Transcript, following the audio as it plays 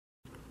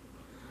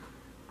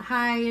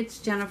Hi, it's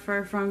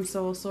Jennifer from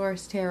Soul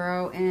Source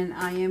Tarot, and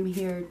I am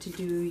here to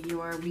do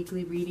your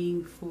weekly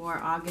reading for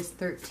August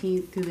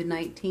 13th through the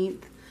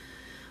 19th.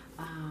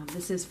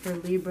 This is for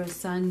Libra,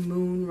 Sun,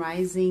 Moon,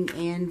 Rising,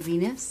 and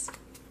Venus.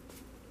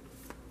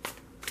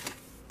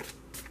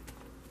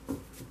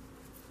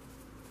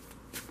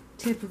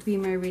 Typically,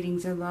 my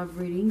readings are love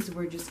readings.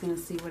 We're just going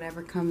to see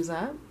whatever comes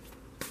up.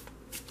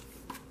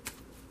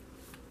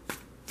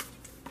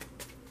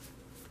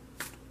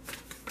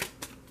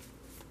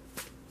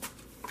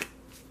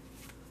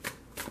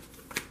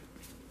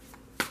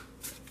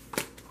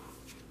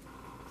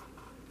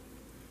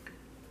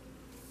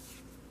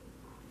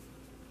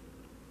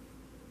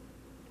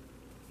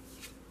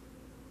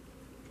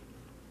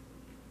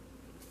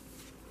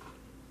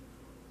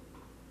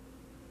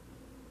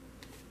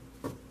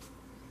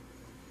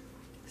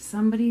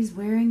 Somebody's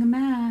wearing a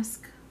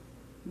mask.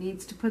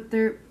 Needs to put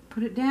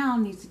it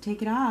down, needs to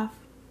take it off.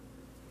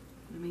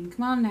 I mean,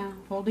 come on now.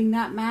 Holding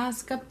that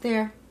mask up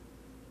there.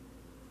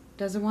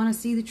 Doesn't want to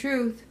see the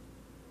truth.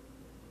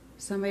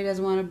 Somebody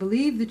doesn't want to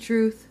believe the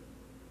truth.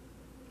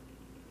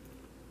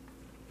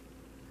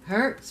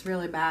 Hurts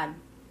really bad.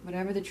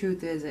 Whatever the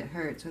truth is, it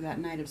hurts with that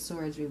Knight of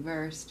Swords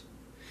reversed.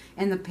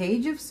 And the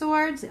Page of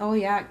Swords, oh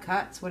yeah, it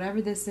cuts.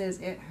 Whatever this is,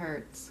 it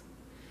hurts.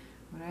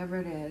 Whatever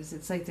it is.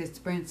 It's like it's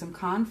bringing some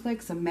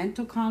conflict, some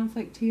mental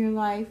conflict to your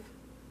life.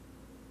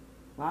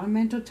 A lot of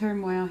mental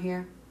turmoil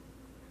here.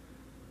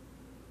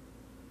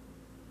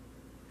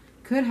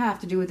 Could have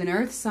to do with an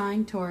earth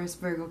sign, Taurus,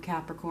 Virgo,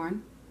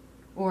 Capricorn.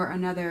 Or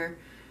another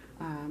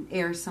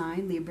air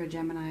sign, Libra,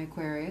 Gemini,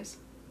 Aquarius.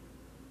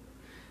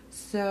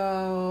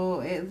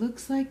 So it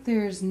looks like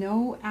there's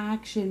no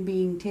action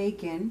being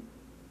taken.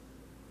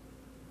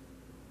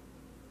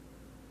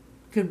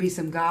 Could be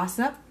some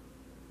gossip.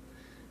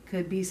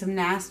 Could be some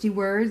nasty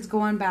words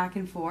going back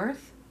and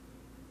forth.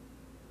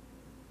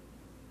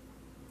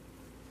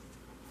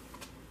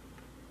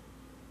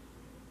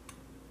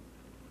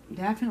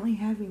 Definitely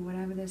heavy,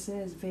 whatever this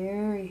is.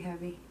 Very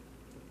heavy.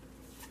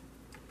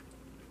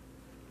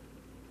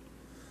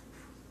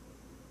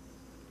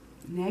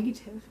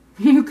 Negative.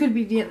 You could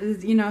be,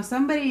 you know,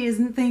 somebody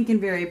isn't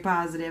thinking very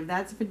positive.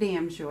 That's for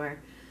damn sure.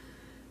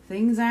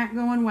 Things aren't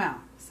going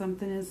well.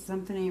 Something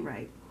ain't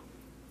right.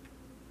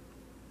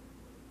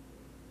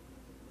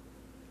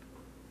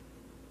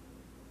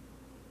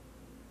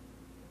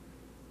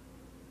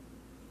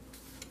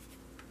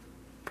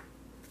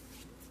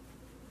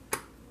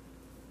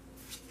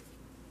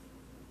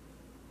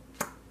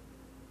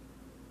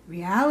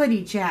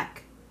 Reality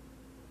check.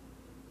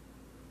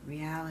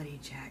 Reality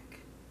check.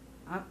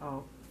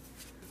 Uh-oh.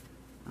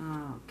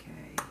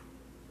 Okay.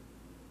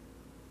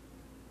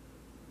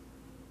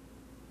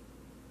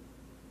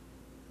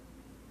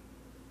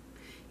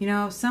 You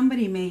know,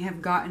 somebody may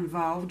have got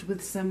involved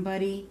with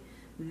somebody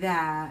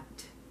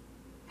that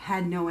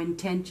had no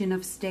intention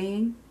of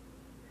staying.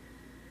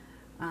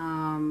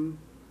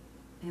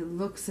 It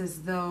looks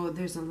as though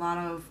there's a lot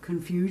of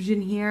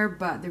confusion here,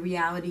 but the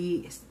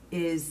reality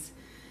is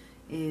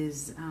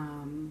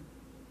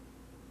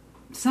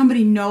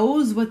somebody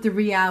knows what the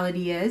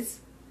reality is,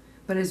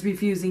 but is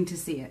refusing to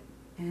see it.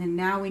 And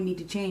now we need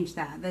to change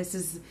that. This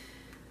is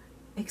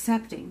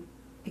accepting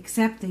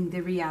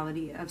the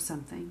reality of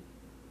something,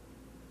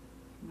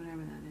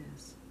 whatever that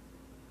is.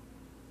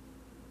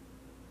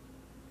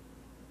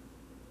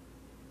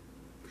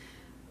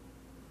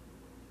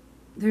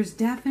 There's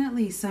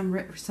definitely some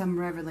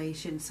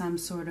revelation, some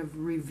sort of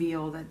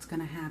reveal that's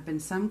going to happen.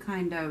 Some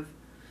kind of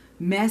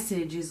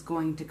message is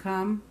going to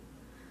come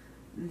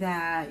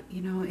that,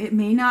 you know, it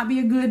may not be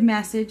a good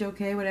message,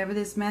 okay, whatever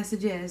this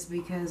message is,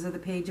 because of the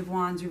Page of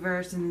Wands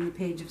reversed and then the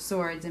Page of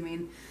Swords. I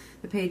mean,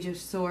 the Page of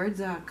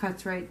Swords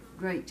cuts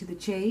right to the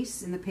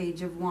chase, and the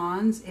Page of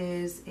Wands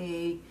is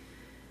a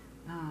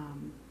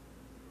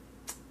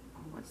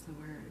what's the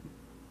word?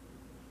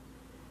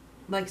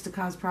 Likes to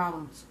cause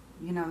problems.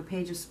 You know, the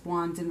Page of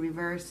Wands in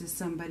reverse is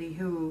somebody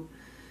who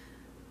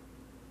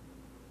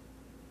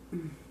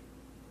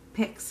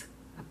picks.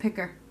 A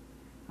picker.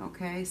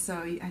 Okay, so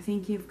I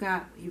think you've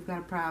got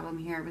a problem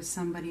here with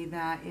somebody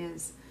that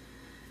is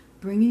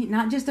bringing,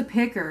 not just a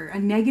picker, a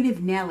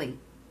negative Nelly.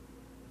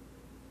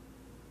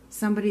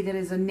 Somebody that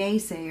is a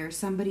naysayer,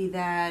 somebody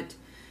that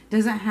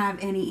doesn't have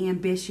any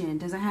ambition,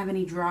 doesn't have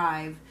any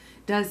drive,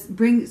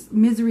 brings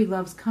misery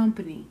loves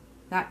company,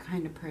 that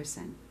kind of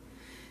person.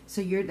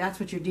 So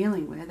that's what you're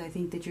dealing with. I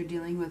think that you're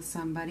dealing with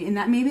somebody, and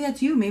that maybe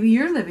that's you. Maybe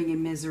you're living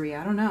in misery.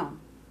 I don't know.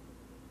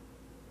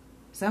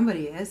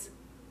 Somebody is.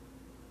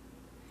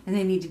 And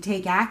they need to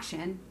take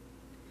action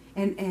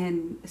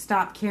and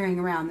stop carrying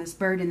around this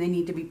burden. They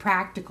need to be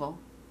practical.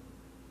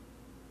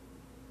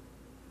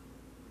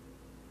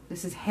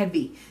 This is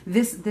heavy.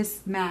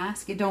 This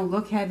mask, it don't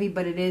look heavy,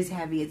 but it is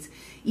heavy. It's,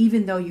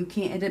 even though you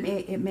can't,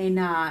 it may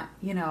not,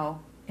 you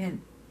know,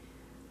 and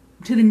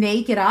to the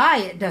naked eye,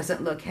 it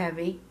doesn't look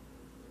heavy.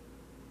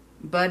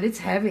 But it's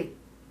heavy.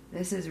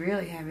 This is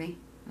really heavy.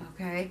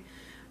 Okay?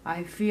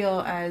 I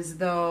feel as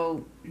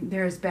though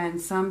there's been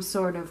some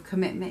sort of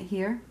commitment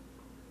here.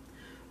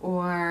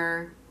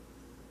 Or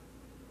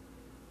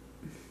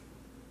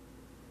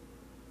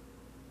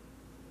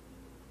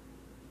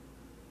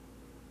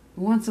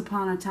once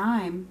upon a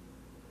time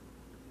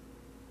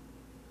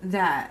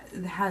that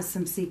has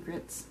some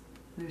secrets.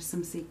 There's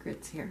some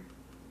secrets here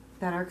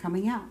that are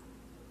coming out.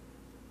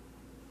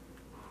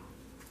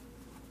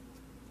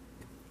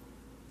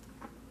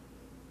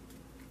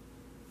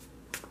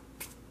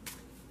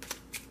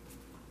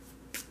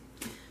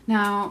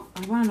 Now,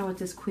 I want to know what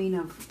this Queen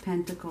of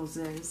Pentacles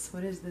is.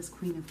 What is this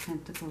Queen of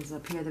Pentacles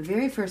up here? The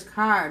very first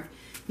card.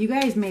 You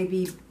guys may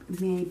be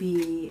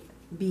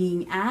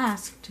being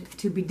asked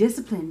to be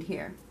disciplined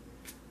here.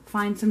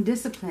 Find some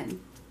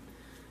discipline.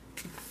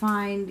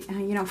 Find,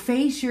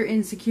 face your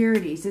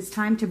insecurities. It's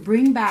time to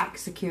bring back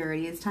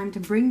security. It's time to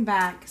bring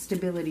back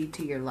stability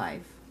to your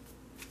life.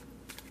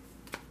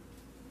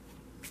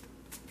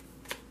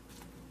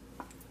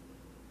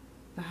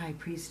 The High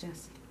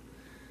Priestess.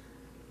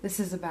 This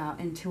is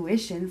about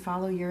intuition.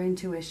 Follow your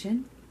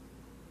intuition.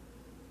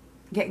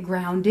 Get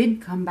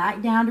grounded. Come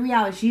back down to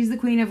reality. She's the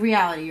Queen of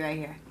Reality right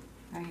here.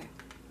 Right here.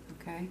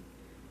 Okay?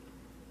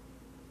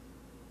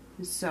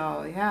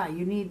 So, yeah,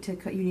 you need to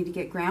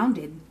get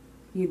grounded.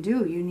 You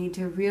do. You need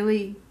to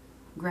really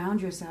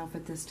ground yourself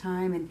at this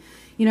time. And,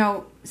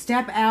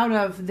 step out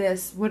of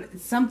this.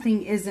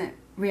 Something isn't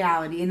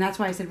reality. And that's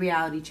why I said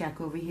reality check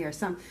over here.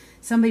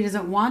 Somebody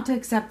doesn't want to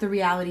accept the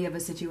reality of a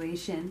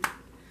situation.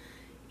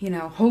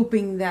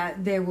 Hoping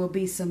that there will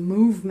be some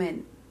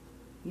movement,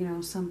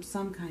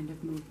 some kind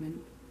of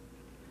movement.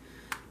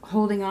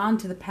 Holding on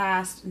to the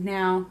past.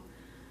 Now,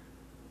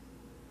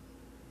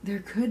 there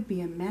could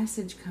be a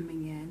message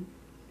coming in.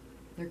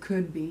 There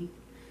could be.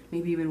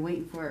 Maybe you've been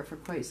waiting for it for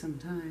quite some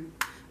time.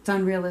 It's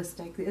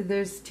unrealistic.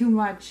 There's too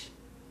much.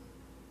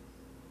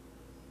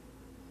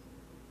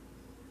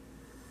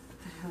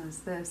 What the hell is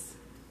this?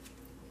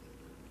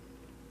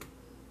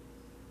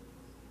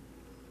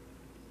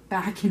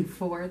 Back and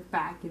forth,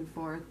 back and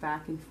forth,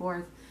 back and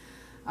forth.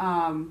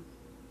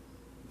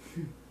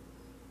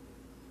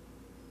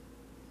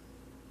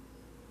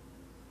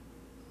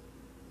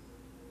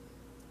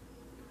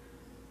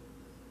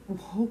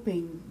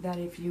 Hoping that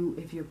if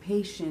you're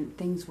patient,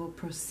 things will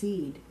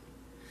proceed.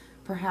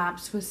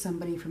 Perhaps with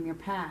somebody from your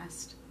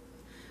past.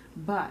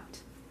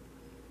 But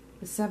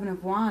the Seven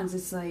of Wands,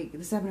 it's like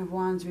the Seven of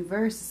Wands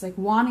reversed. It's like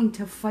wanting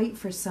to fight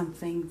for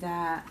something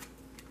that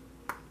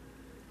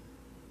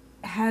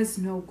has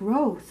no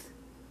growth.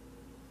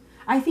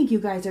 I think you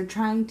guys are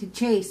trying to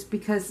chase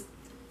because,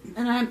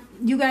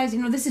 you guys,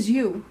 this is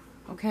you,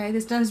 okay?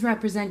 This does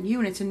represent you,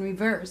 and it's in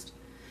reversed.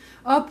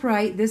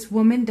 Upright, this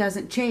woman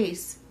doesn't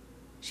chase.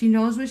 She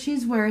knows what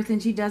she's worth,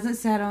 and she doesn't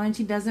settle, and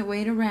she doesn't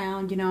wait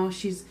around.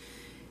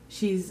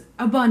 She's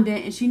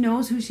abundant, and she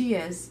knows who she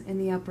is in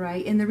the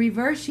upright. In the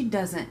reverse, she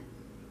doesn't,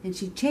 and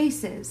she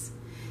chases.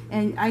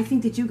 And I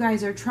think that you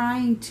guys are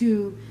trying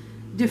to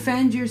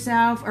defend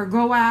yourself or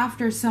go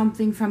after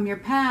something from your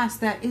past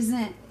that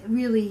isn't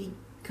really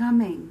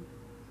coming.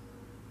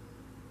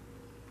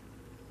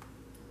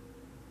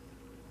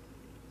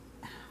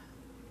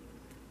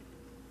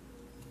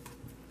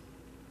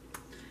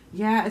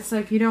 Yeah, it's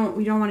like you don't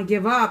want to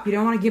give up. You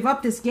don't want to give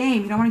up this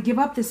game. You don't want to give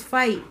up this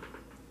fight.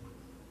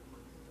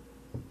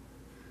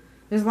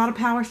 There's a lot of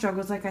power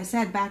struggles, like I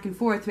said, back and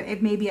forth.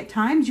 It maybe at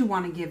times you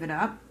want to give it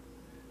up.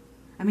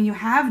 I mean, you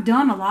have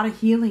done a lot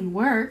of healing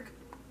work.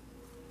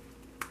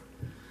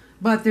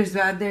 But there's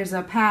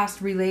a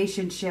past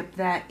relationship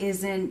that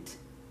isn't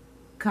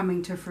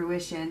coming to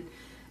fruition.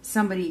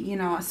 Somebody, a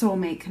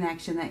soulmate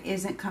connection that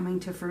isn't coming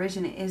to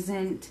fruition. It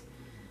isn't,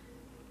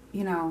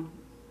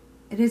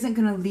 it isn't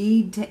going to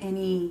lead to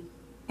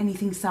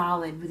anything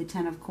solid with the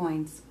Ten of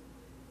Coins.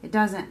 It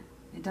doesn't.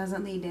 It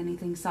doesn't lead to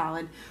anything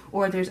solid.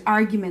 Or there's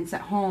arguments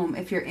at home.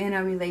 If you're in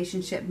a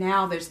relationship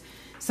now,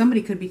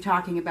 somebody could be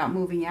talking about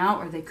moving out,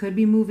 or they could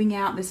be moving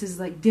out. This is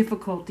like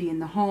difficulty in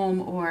the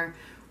home or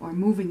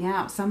moving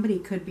out. Somebody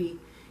could be,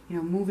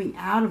 moving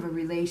out of a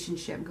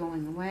relationship,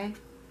 going away.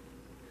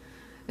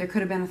 There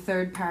could have been a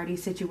third-party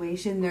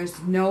situation. There's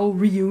no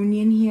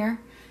reunion here.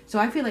 So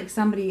I feel like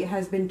somebody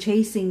has been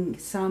chasing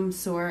some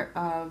sort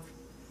of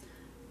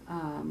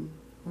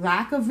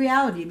lack of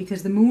reality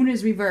because the moon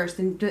is reversed.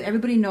 And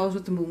everybody knows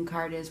what the moon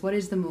card is. What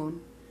is the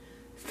moon?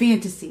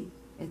 Fantasy.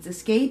 It's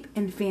escape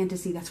and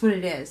fantasy. That's what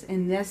it is.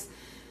 And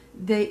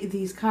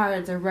these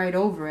cards are right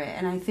over it.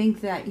 And I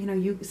think that,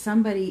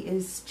 somebody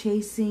is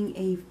chasing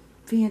a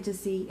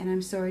fantasy. And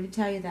I'm sorry to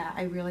tell you that.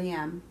 I really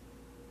am.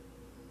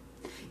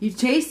 You're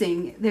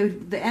chasing.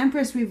 The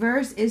Empress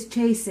reverse is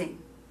chasing.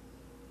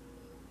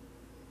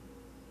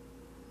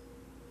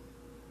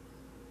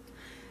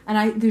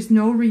 And there's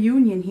no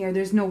reunion here.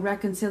 There's no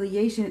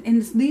reconciliation. And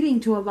it's leading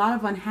to a lot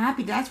of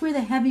unhappy. That's where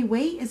the heavy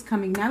weight is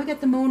coming. Now we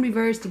got the moon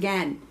reversed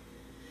again.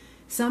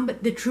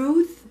 The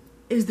truth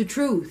is the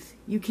truth.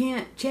 You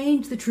can't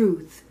change the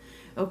truth.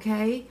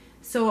 Okay?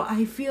 So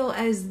I feel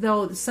as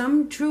though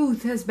some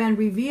truth has been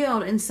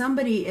revealed and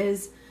somebody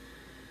is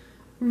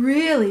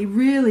really,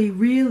 really,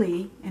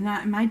 really, and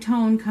my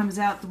tone comes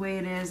out the way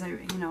it is.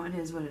 It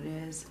is what it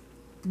is.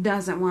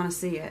 Doesn't want to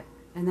see it.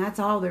 And that's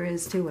all there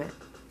is to it.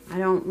 I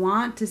don't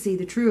want to see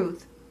the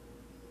truth.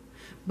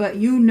 But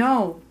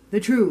the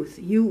truth.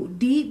 You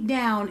deep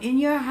down in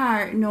your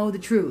heart know the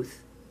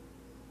truth.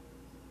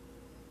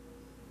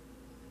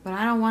 But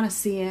I don't want to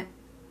see it.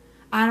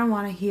 I don't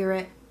want to hear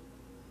it.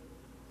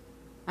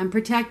 I'm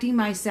protecting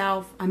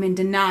myself. I'm in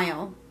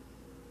denial.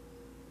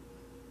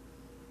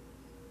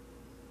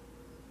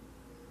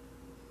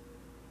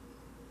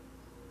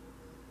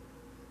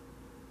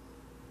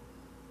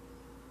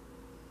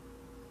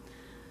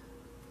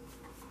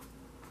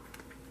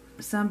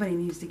 Somebody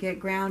needs to get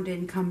grounded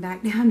and come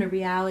back down to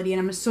reality. And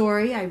I'm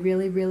sorry, I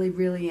really, really,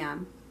 really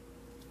am.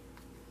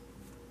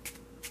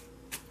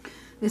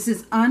 This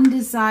is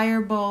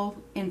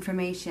undesirable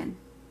information.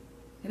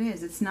 It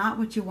is. It's not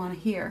what you want to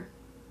hear.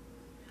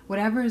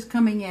 Whatever is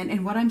coming in,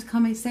 and what I'm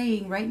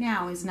saying right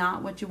now is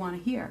not what you want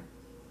to hear.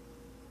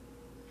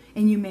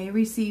 And you may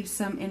receive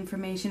some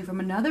information from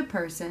another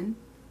person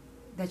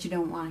that you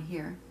don't want to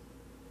hear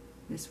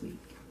this week.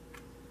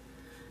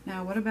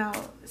 Now, what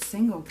about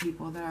single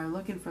people that are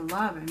looking for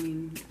love? I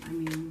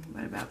mean,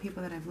 what about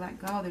people that have let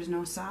go? There's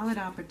no solid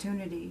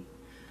opportunity.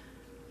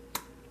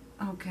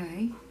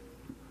 Okay.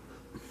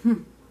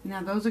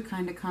 Now, those are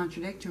kind of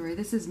contradictory.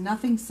 This is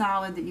nothing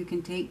solid that you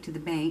can take to the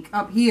bank.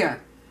 Up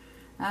here.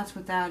 That's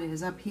what that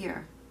is, up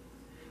here.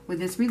 With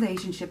this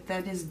relationship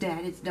that is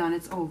dead, it's done,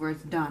 it's over,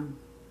 it's done.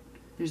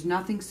 There's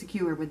nothing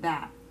secure with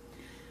that.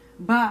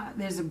 But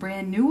there's a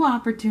brand new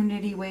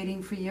opportunity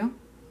waiting for you.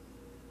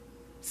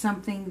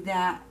 Something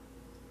that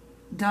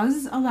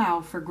does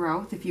allow for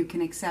growth if you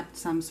can accept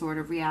some sort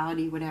of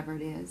reality, whatever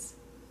it is.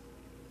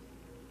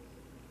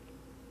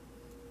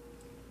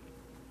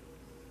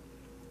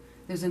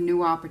 There's a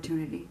new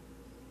opportunity.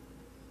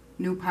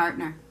 New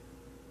partner.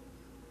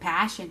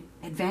 Passion,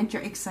 adventure,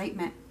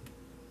 excitement.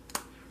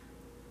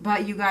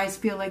 But you guys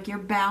feel like you're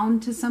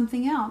bound to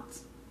something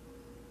else.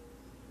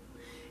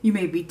 You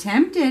may be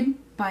tempted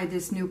by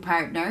this new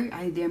partner.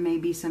 There may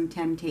be some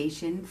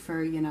temptation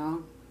for,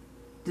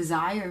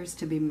 desires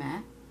to be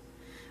met.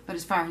 But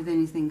as far as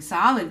anything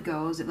solid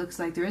goes, it looks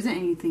like there isn't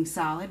anything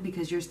solid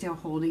because you're still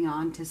holding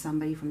on to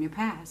somebody from your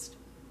past.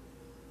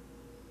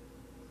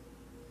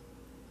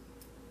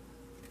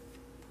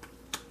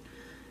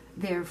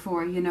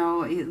 Therefore,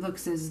 it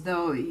looks as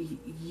though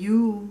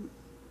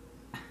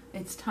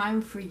it's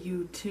time for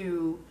you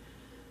to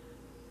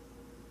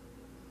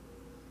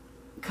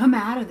come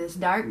out of this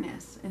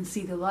darkness and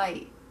see the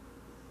light.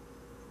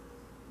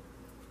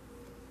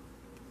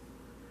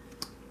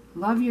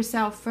 Love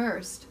yourself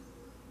first.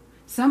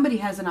 Somebody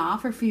has an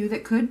offer for you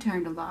that could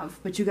turn to love,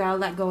 but you gotta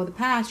let go of the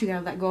past. You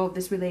gotta let go of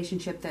this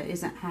relationship that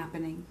isn't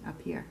happening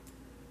up here.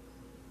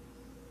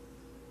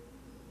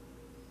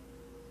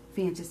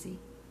 Fantasy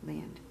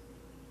land.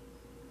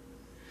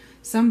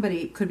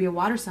 Somebody, could be a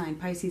water sign,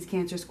 Pisces,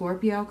 Cancer,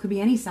 Scorpio, could be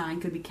any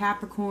sign, could be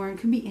Capricorn,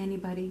 could be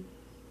anybody,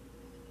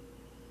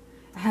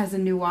 has a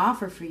new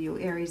offer for you,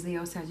 Aries,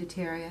 Leo,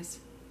 Sagittarius.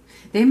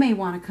 They may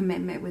want a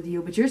commitment with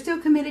you, but you're still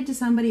committed to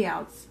somebody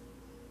else.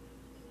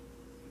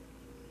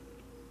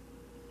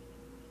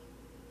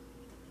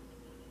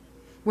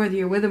 Whether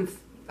you're with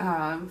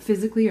them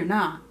physically or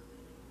not.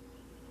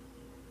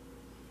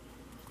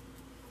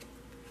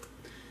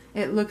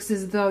 It looks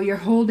as though you're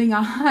holding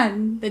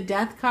on, the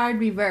death card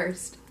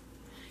reversed.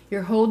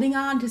 You're holding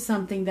on to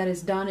something that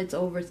is done, it's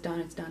over, it's done,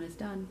 it's done, it's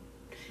done.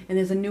 And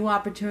there's a new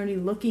opportunity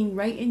looking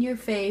right in your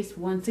face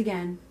once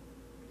again.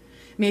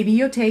 Maybe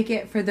you'll take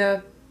it for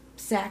the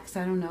sex,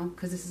 I don't know,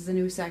 because this is a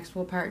new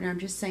sexual partner. I'm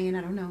just saying,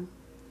 I don't know.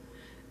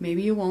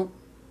 Maybe you won't.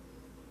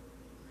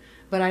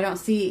 But I don't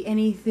see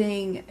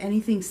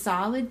anything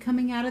solid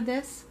coming out of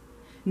this.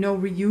 No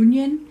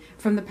reunion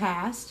from the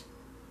past.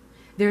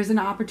 There's an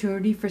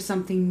opportunity for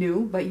something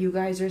new, but you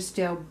guys are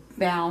still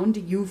bound,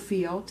 you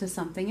feel, to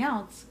something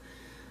else.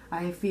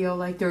 I feel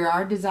like there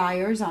are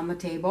desires on the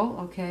table,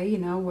 okay,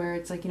 where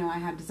it's like, I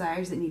have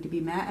desires that need to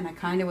be met, and I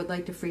kind of would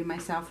like to free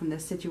myself from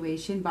this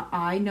situation, but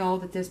I know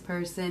that this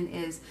person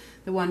is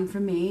the one for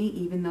me,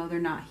 even though they're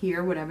not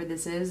here, whatever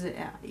this is,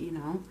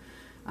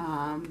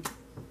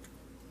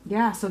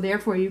 yeah, so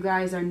therefore you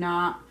guys are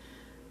not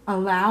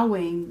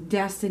allowing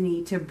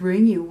destiny to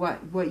bring you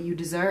what you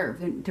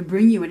deserve, and to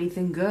bring you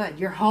anything good.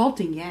 You're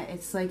halting it.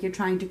 It's like you're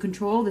trying to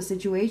control the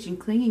situation,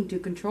 clinging to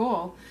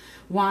control,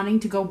 wanting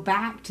to go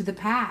back to the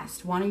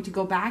past, wanting to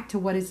go back to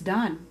what is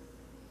done.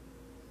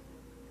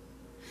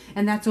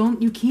 And that's all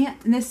you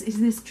can't. And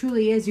this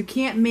truly is. You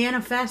can't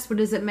manifest what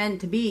is it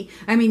meant to be.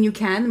 I mean, you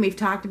can. And we've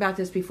talked about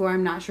this before.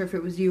 I'm not sure if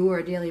it was you or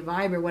a daily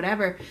vibe or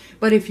whatever.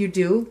 But if you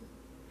do,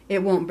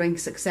 it won't bring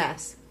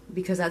success,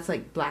 because that's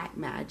like black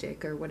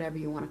magic or whatever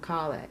you want to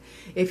call it.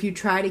 If you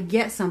try to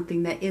get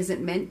something that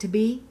isn't meant to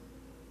be,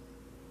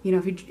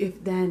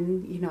 if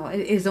then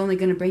it is only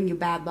going to bring you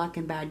bad luck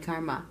and bad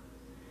karma.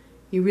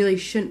 You really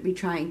shouldn't be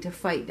trying to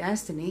fight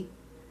destiny.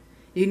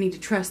 You need to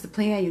trust the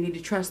plan. You need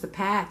to trust the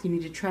path. You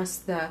need to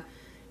trust the,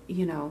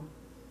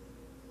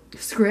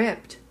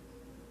 script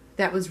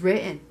that was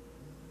written.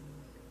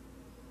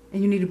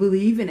 And you need to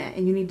believe in it.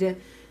 And you need to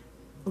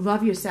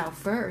love yourself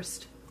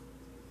first.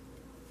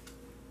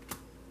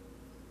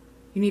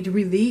 You need to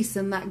release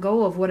and let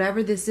go of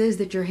whatever this is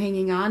that you're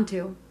hanging on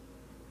to.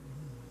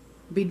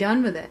 Be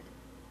done with it.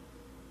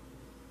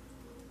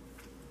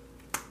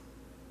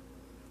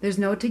 There's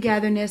no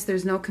togetherness,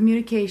 there's no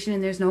communication,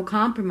 and there's no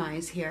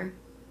compromise here.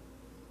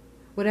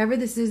 Whatever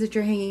this is that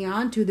you're hanging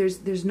on to,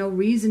 there's no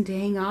reason to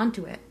hang on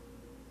to it.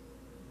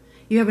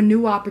 You have a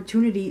new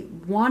opportunity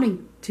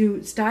wanting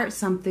to start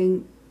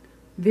something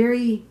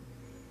very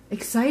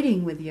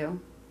exciting with you.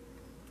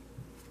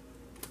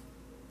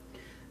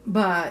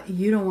 But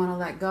you don't want to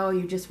let go,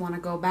 you just want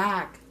to go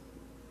back.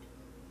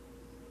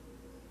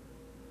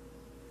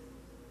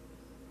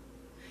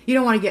 You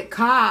don't want to get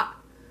caught.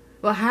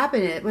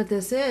 What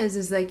this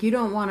is like you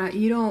don't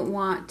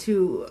want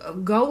to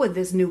go with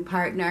this new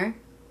partner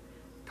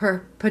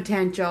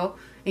potential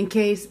in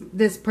case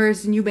this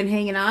person you've been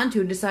hanging on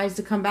to decides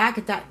to come back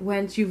at that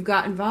once you've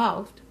got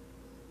involved.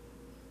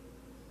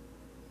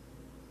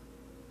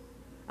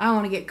 I don't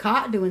want to get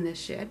caught doing this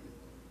shit.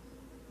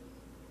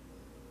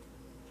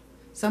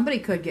 Somebody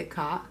could get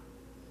caught.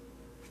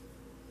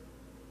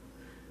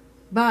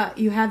 But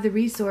you have the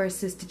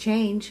resources to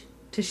change,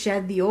 to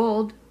shed the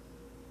old,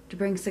 to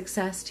bring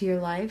success to your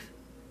life.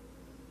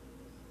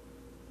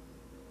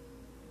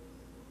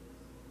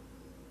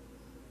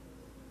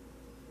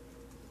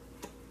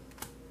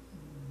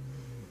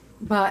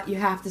 But you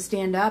have to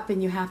stand up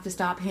and you have to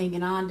stop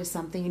hanging on to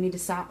something. You need to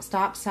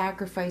stop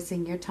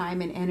sacrificing your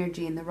time and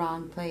energy in the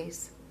wrong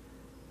place.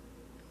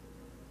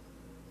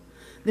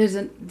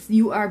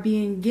 You are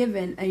being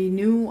given a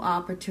new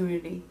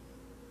opportunity.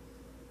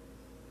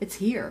 It's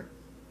here.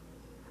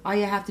 All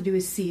you have to do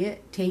is see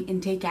it,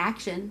 take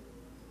action.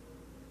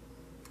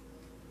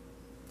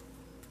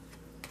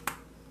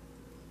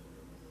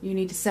 You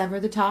need to sever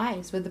the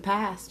ties with the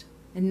past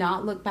and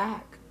not look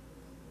back.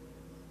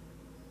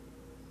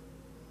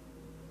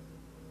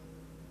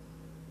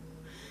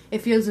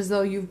 It feels as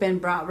though you've been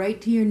brought right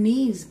to your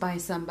knees by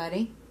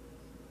somebody.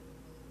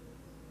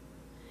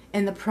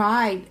 And the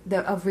pride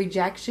of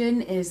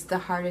rejection is the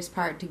hardest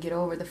part to get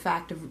over, the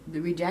fact of the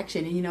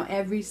rejection. And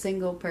every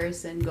single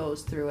person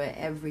goes through it,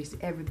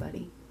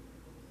 everybody.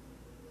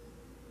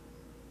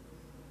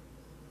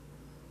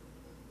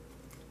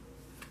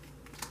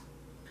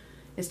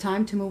 It's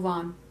time to move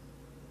on.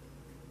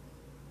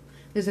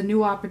 There's a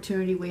new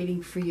opportunity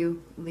waiting for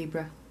you,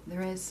 Libra.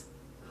 There is.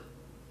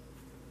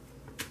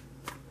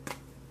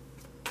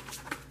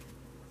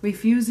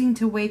 Refusing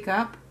to wake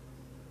up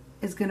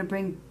is going to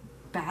bring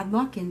bad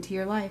luck into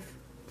your life.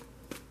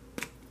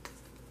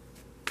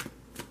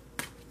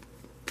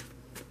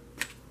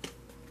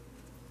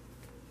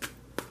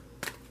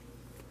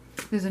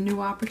 There's a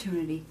new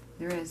opportunity.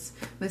 There is.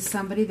 With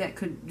somebody that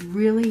could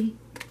really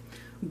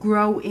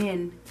grow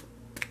into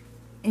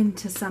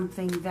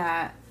something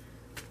that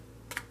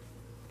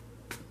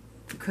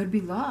could be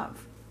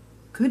love.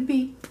 Could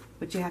be,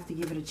 but you have to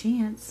give it a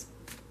chance.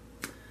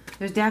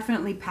 There's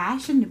definitely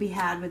passion to be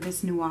had with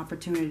this new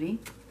opportunity.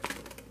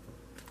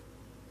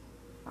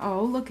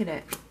 Oh, look at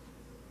it.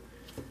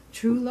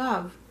 True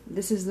love.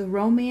 This is the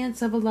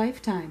romance of a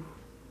lifetime.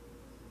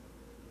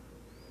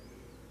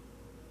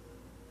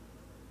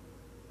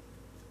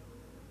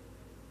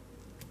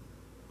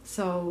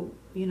 So,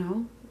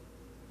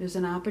 there's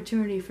an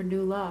opportunity for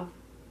new love.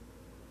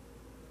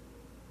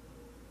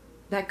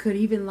 That could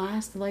even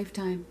last a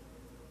lifetime.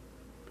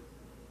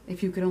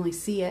 If you could only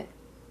see it.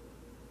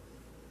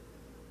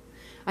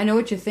 I know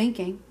what you're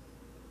thinking.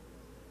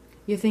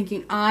 You're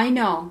thinking, I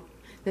know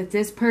that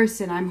this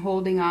person I'm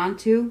holding on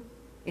to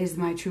is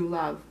my true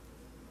love.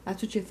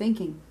 That's what you're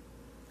thinking.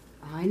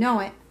 I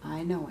know it.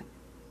 I know it.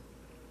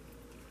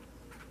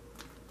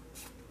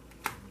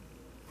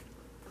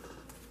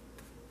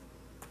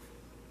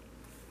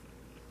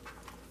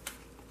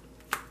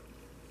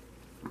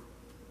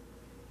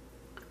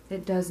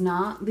 It does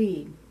not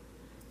lead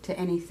to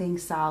anything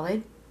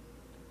solid,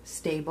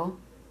 stable,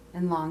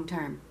 and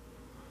long-term.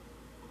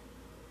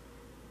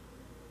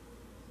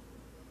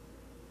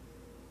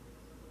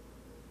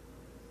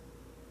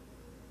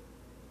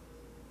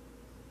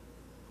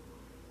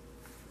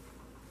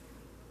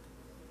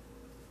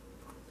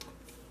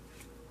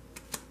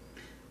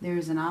 There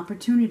is an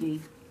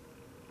opportunity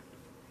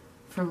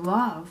for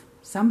love.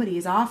 Somebody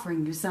is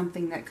offering you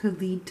something that could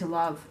lead to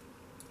love.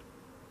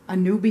 A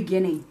new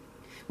beginning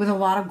with a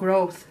lot of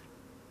growth.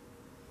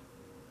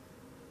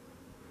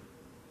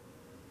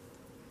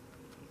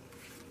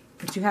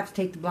 But you have to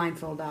take the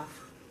blindfold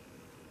off.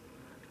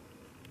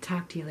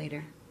 Talk to you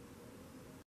later.